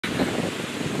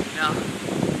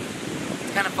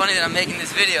kind of funny that I'm making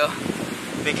this video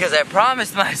because I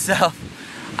promised myself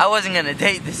I wasn't gonna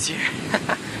date this year.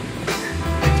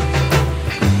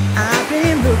 I've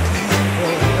been looking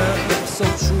for love so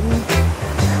true.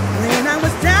 When I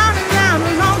was down and down,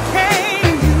 along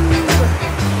came you.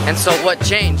 And so what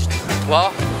changed?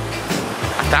 Well,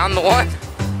 I found the one.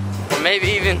 Or maybe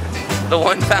even the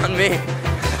one found me.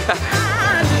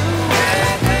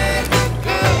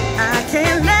 I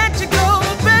can't let you go,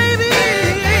 baby.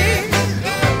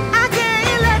 I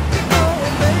can't let you go,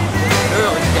 baby.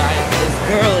 Girl, guys, this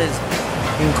girl is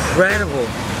incredible.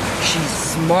 She's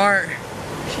smart,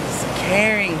 she's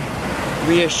caring,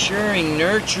 reassuring,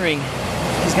 nurturing.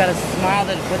 She's got a smile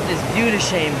that put this view to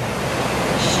shame.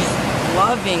 She's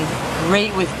loving,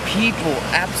 great with people,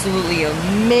 absolutely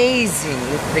amazing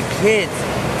with the kids.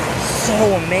 So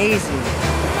amazing.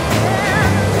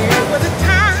 There was a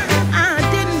time I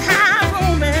didn't have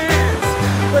romance,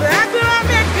 but after I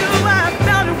met you, I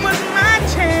felt it was my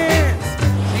chance.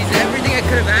 She's everything I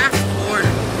could have asked for,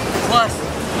 plus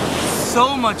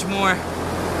so much more.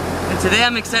 And today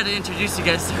I'm excited to introduce you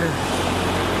guys to her.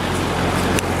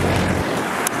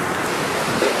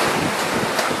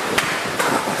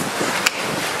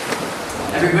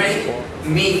 Everybody,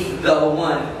 meet the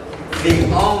one, the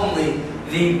only,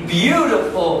 the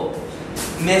beautiful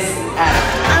Miss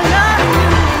Adam. I love you,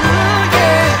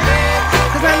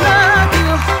 yeah, 'cause I love you,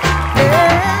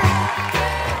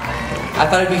 yeah. I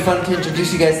thought it'd be fun to introduce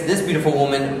you guys to this beautiful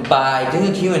woman by doing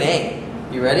a Q&A.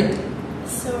 You ready?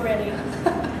 So ready.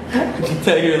 I can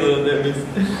tell you're a little nervous.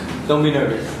 Don't be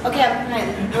nervous. Okay, I'm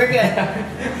fine. We're good.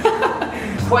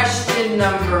 Question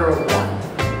number 1.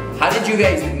 How did you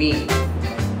guys meet?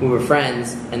 We were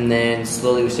friends, and then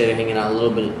slowly we started hanging out a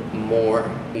little bit more.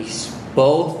 We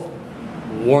both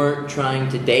weren't trying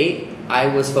to date. I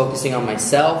was focusing on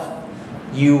myself.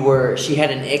 She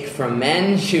had an ick from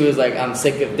men. She was like, I'm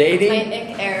sick of dating. My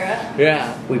ick era.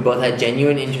 Yeah. We both had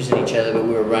genuine interest in each other, but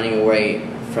we were running away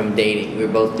from dating. We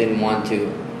both didn't want to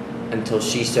until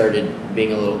she started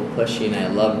being a little pushy, and I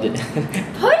loved it.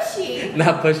 Pushy?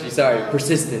 Not pushy, sorry.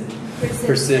 Persistent.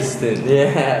 Persistent.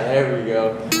 Yeah, there we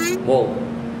go. Whoa.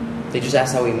 They just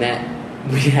asked how we met.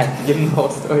 We had to give them the whole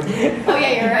story. Oh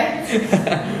yeah, you're right.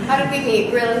 How did we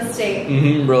meet? Real estate.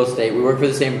 Real estate. We work for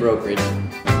the same brokerage.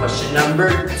 Question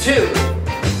number 2.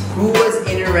 Who was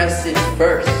interested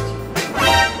first?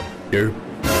 You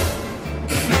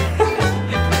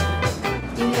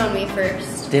hit on me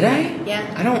first. Did I? Yeah.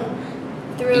 I don't.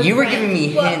 Through a You were friend. giving me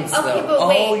hints Okay, though. but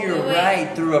wait, Oh, you're but wait.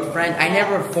 right. Through a friend. I Yeah.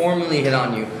 never formally hit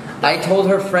on you. I told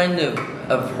her friend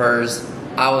of hers.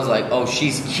 I was like, oh,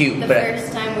 she's cute. The but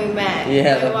first time we met,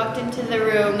 Yeah. I walked into the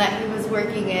room that he was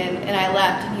working in, and I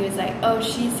left, and he was like, "Oh,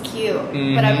 she's cute,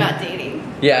 but I'm not dating."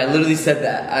 Yeah, I literally said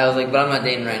that. I was like, but I'm not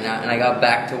dating right now. And I got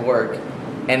back to work.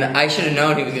 And I should have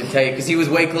known he was going to tell you, because he was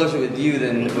way closer with you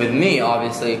than with me,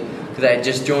 obviously, because I had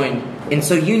just joined. And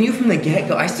so you knew from the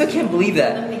get-go. I still can't believe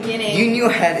that. From the beginning. You knew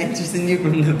I had interest in you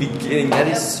from the beginning. That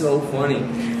is so funny.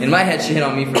 In my head, she hit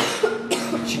on me first.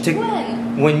 She took...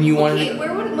 When you wanted Okay,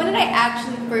 when did I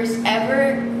actually first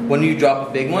ever When you drop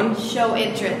a big one? show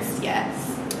interest? Yes.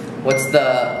 What's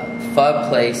the pub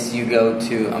place you go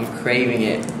to? I'm craving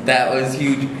it. That was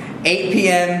huge. 8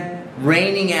 p.m.,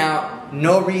 raining out,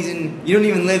 no reason. You don't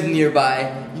even live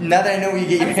nearby. Now that I know where you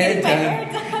get your I'm hair getting my hair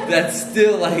done, done. that's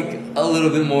still like a little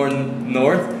bit more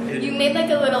north. You made like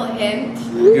a little hint.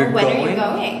 You're When are going? you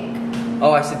going?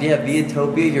 Oh, I said, yeah,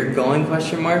 Viatopia, you're going,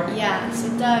 question mark? Yeah, so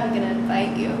I'm gonna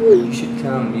invite you. You should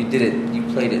come. You did it. You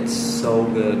played it so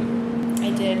good. I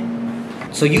did.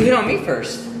 So you hit on me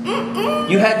first.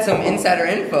 You had some insider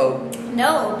info.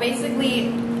 No,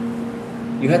 basically,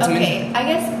 You had some okay, I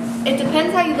guess it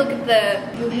depends how you look at the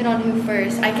who hit on who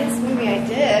first. I guess maybe I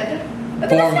did. But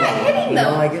that's not hitting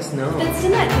though. No, I guess no. That's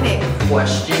still not hitting.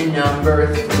 Question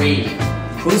number 3.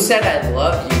 Who said I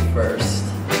love you first?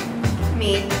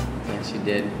 Me. Yes, you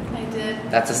did. I did.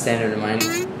 That's a standard of mine.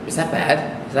 Is that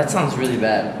bad? That sounds really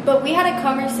bad. But we had a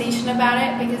conversation about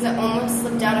it because it almost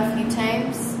slipped out a few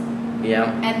times.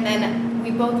 Yeah. And then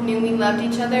we both knew we loved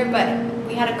each other, but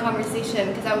we had a conversation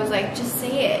because I was like, just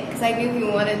say it, because I knew he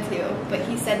wanted to. But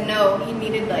he said no, he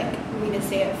needed like me to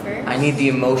say it first. I need the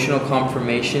emotional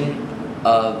confirmation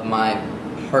of my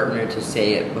partner to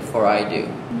say it before I do.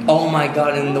 Oh my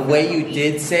god, and the way you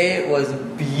did say it was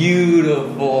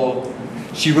beautiful.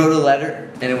 She wrote a letter,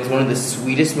 and it was one of the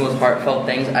sweetest, most heartfelt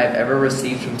things I've ever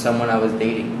received from someone I was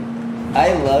dating.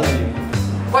 I love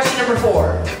you. Question number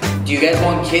 4. Do you guys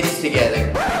want kids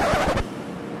together?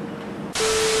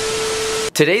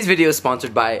 Today's video is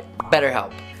sponsored by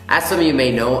BetterHelp. As some of you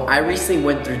may know, I recently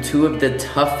went through 2 of the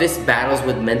toughest battles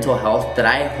with mental health that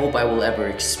I hope I will ever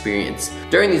experience.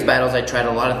 During these battles, I tried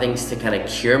a lot of things to kind of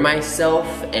cure myself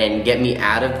and get me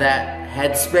out of that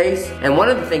headspace. And one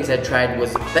of the things I tried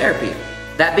was therapy.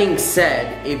 That being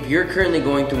said, if you're currently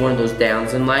going through one of those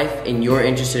downs in life and you're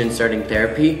interested in starting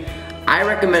therapy, I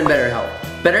recommend BetterHelp.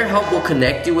 BetterHelp will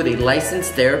connect you with a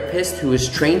licensed therapist who is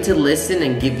trained to listen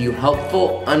and give you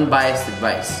helpful, unbiased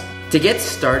advice. To get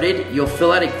started, you'll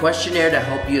fill out a questionnaire to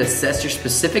help you assess your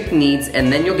specific needs,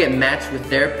 and then you'll get matched with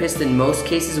therapists in most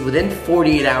cases within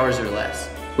 48 hours or less.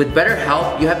 With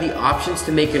BetterHelp, you have the options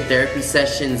to make your therapy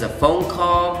sessions a phone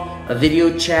call, a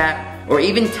video chat, or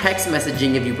even text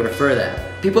messaging if you prefer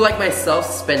that. People like myself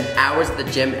spend hours at the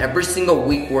gym every single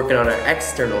week working on our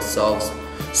external selves,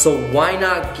 so why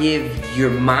not give your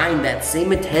mind that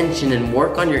same attention and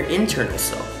work on your internal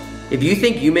self? If you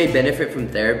think you may benefit from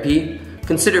therapy,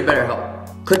 consider BetterHelp.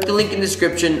 Click the link in the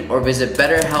description or visit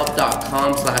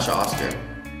betterhelp.com/Oscar.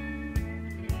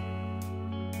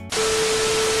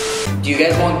 Do you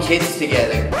guys want kids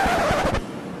together?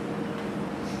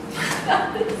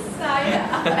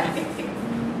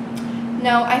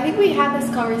 No, I think we had this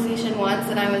conversation once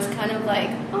and I was kind of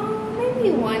like, oh, maybe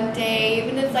one day,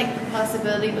 even if like the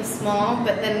possibility was small,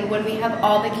 but then when we have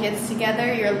all the kids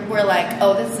together, we're like,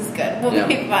 oh, this is good, we'll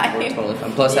be fine. We're totally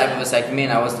fine. Plus I have a vasectomy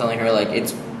and I was telling her like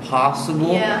it's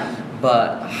possible,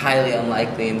 but highly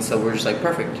unlikely, and so we're just like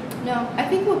perfect. No, I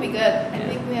think we'll be good. I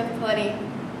think we have plenty.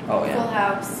 Oh yeah. Full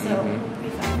house, so we'll be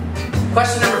fine.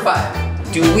 Question number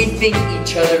 5. Do we think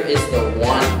each other is the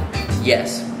one?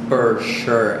 Yes, for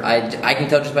sure. I can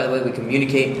tell just by the way we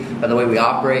communicate, by the way we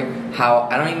operate, how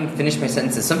I don't even finish my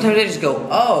sentences. Sometimes I just go,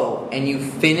 oh, and you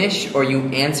finish or you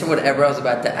answer whatever I was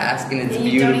about to ask, and it's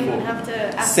you beautiful. You don't even have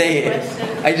to ask say the it.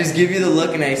 question. I just give you the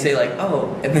look and I say like, oh,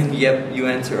 and then yep, you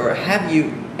answer, or have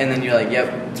you, and then you're like,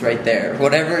 yep, it's right there.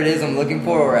 Whatever it is I'm looking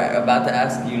for or about to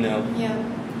ask, you know. Yeah.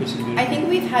 Which is beautiful. I think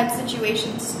we've had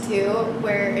situations too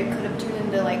where it could have turned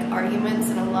into like arguments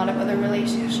in a lot of other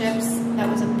relationships. That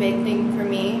was a big thing for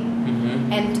me,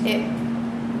 and it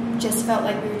just felt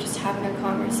like we were just having a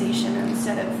conversation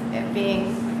instead of it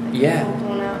being full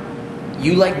blown out.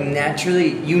 You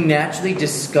naturally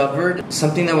discovered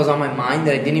something that was on my mind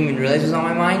that I didn't even realize was on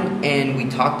my mind, and we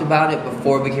talked about it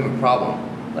before it became a problem.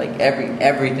 Like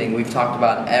everything we've talked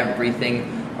about, everything,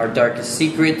 our darkest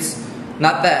secrets.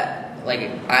 Not that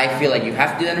like I feel like you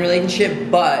have to do that in a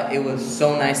relationship, but it was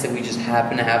so nice that we just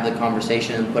happened to have the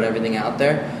conversation and put everything out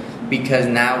there, because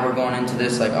now we're going into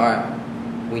this like, all right,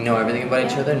 we know everything about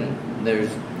each other, and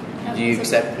do you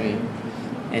accept me?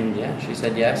 And yeah, she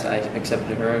said yes. I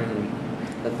accepted her and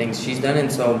the things she's done, and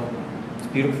so it's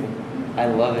beautiful. I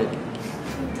love it.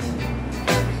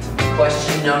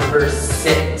 Question number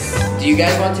 6. Do you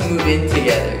guys want to move in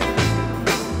together?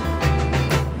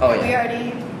 Oh yeah. We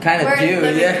already kind of do,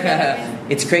 yeah. yeah.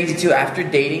 It's crazy too. After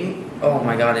dating, oh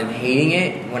my god, and hating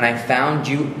it, when I found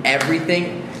you,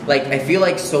 everything, like I feel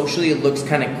like socially it looks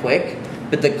kind of quick,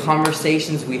 but the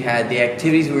conversations we had, the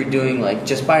activities we were doing, like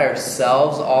just by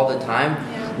ourselves all the time,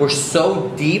 were so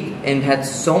deep and had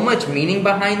so much meaning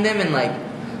behind them, and like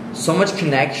so much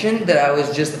connection that I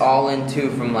was just all into.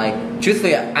 From like,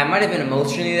 truthfully, I might have been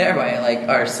emotionally there by like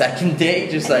our second date,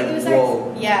 just like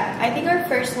whoa. I think our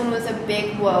first one was a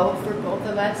big whoa for both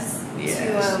of us. Yes.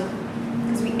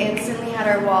 Because we instantly had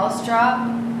our walls drop.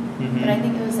 But I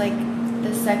think it was like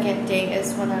the second date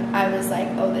is when I was like,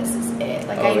 oh, this is it.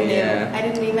 Like I knew. Yeah. I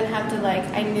didn't even have to like.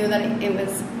 I knew that it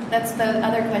was. That's the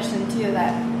other question too.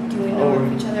 That do we know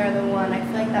if each other are the one? I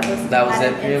feel like that was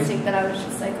it for you? instinct that I was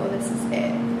just like, oh, this is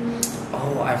it.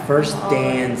 Oh, our first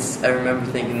dance. I remember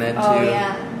thinking that too. Oh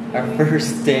yeah. Our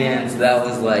first dance, that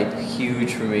was like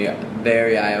huge for me.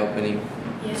 Very eye-opening.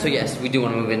 Yeah. So yes, we do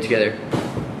want to move in together.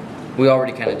 We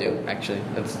already kind of do, actually.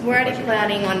 We're already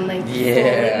planning on like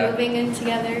fully moving in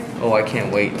together. Oh, I can't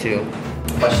wait too.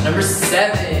 Question number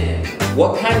 7.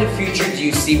 What kind of future do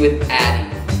you see with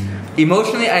Addie?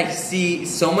 Emotionally, I see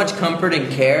so much comfort and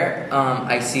care.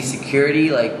 I see security.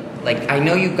 Like I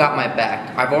know you've got my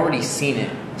back. I've already seen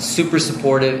it. Super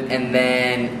supportive. And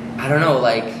then I don't know,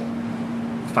 like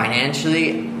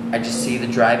financially, I just see the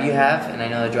drive you have, and I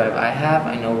know the drive I have.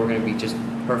 I know we're gonna be just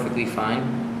perfectly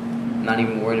fine. Not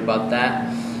even worried about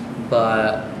that.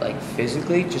 But like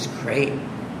physically, just great.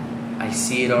 I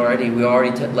see it already. We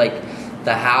already like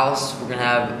the house. We're gonna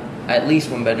have at least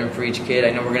 1 bedroom for each kid.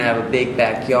 I know we're gonna have a big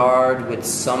backyard with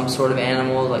some sort of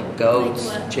animal, like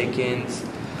goats, chickens.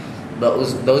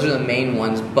 Those are the main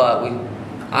ones. But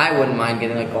I wouldn't mind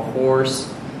getting like a horse,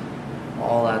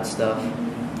 all that stuff.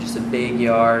 Just a big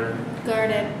yard.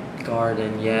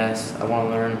 Garden, Yes. I want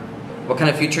to learn What kind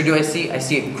of future do I see? I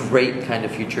see a great kind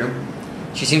of future.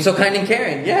 She seems so kind and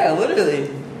caring. Yeah, literally.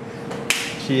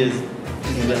 She is.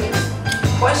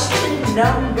 Question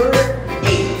number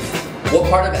 8. What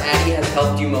part of Addie has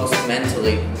helped you most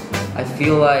mentally? I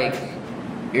feel like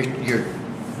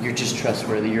you're just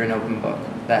trustworthy. You're an open book.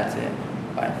 That's it,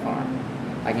 by far.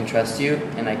 I can trust you,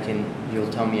 and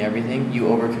you'll tell me everything. You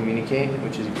over communicate,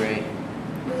 which is great.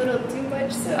 A little too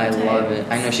much sometimes. I love it.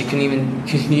 I know she couldn't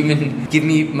even give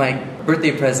me my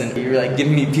birthday present. You were like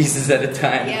giving me pieces at a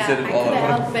time instead of all I at couldn't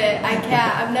once. help it. I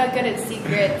can't. I'm not good at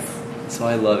secrets. So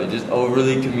I love it. Just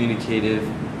overly communicative,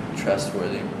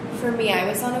 trustworthy. For me, I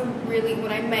was on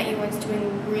when I met you, I was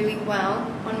doing really well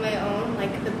on my own,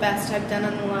 like the best I've done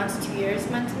in the last 2 years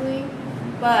mentally.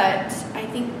 But I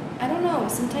think, I don't know,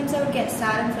 sometimes I would get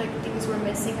sad and feel like things were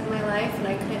missing in my life and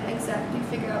I couldn't exactly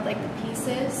figure out like the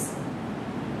pieces.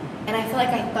 And I feel like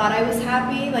I thought I was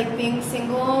happy, like being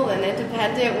single and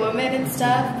independent woman and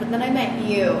stuff, but then I met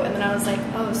you and then I was like,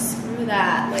 oh, screw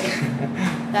that,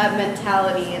 like that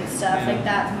mentality and stuff, like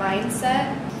that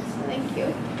mindset. So thank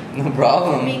you. No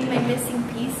problem. Make my missing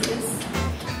pieces.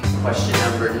 Question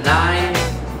number 9.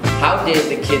 How did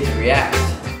the kids react?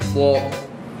 Well,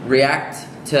 react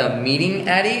to meeting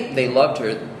Addie. They loved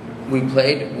her. We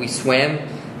played, we swam.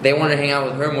 They wanted to hang out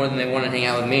with her more than they wanted to hang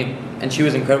out with me. And she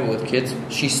was incredible with kids.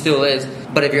 She still is.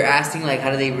 But if you're asking like how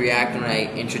do they react when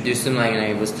I introduced them, like and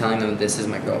I was telling them this is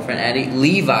my girlfriend Addie,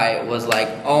 Levi was like,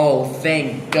 oh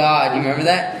thank God. You remember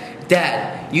that?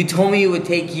 Dad, you told me it would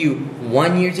take you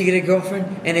 1 year to get a girlfriend,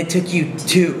 and it took you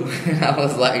 2. And I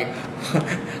was like,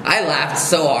 I laughed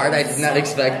so hard, I did not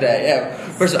expect that. Yeah.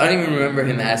 First of all, I don't even remember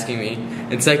him asking me.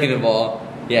 And second of all,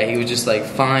 yeah, he was just like,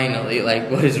 finally, like,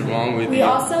 what is wrong with you? We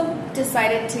also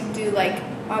decided to do like,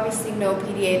 obviously no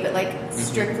PDA, but like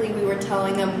strictly we were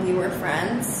telling them we were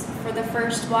friends for the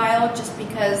first while, just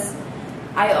because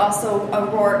I also,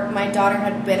 Aurora, my daughter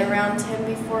had been around him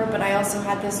before, but I also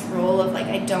had this rule of like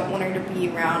I don't want her to be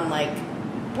around like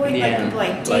like people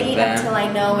I date until I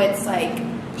know it's like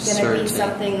gonna be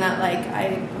something that like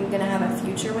I'm gonna have a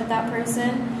future with that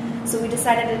person. So we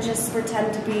decided to just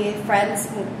pretend to be friends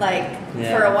like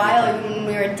for a while, even when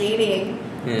we were dating.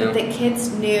 Yeah. But the kids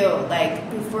knew,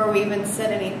 like before we even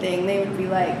said anything, they would be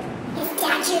like, "Is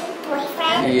that your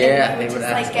boyfriend?" Yeah, and they would just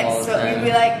ask like get all the time. we'd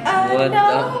be like, What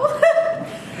no.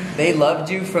 They loved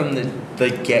you from the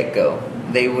get-go.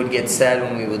 They would get sad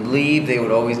when we would leave. They would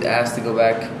always ask to go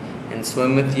back and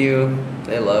swim with you.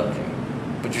 They loved you.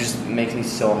 Which just makes me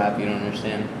so happy, you don't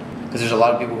understand. Because there's a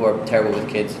lot of people who are terrible with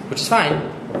kids, which is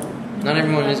fine. Not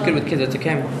everyone is good with kids, that's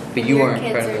okay. But you are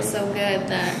incredible. Your kids are so good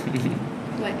that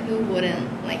who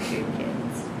wouldn't like your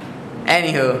kids?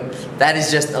 Anywho, that is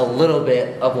just a little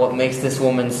bit of what makes this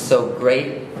woman so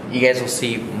great. You guys will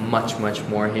see much, much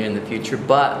more here in the future,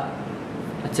 but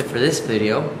that's it for this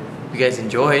video. If you guys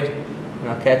enjoyed, and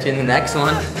I'll catch you in the next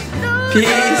one.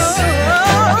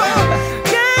 Peace!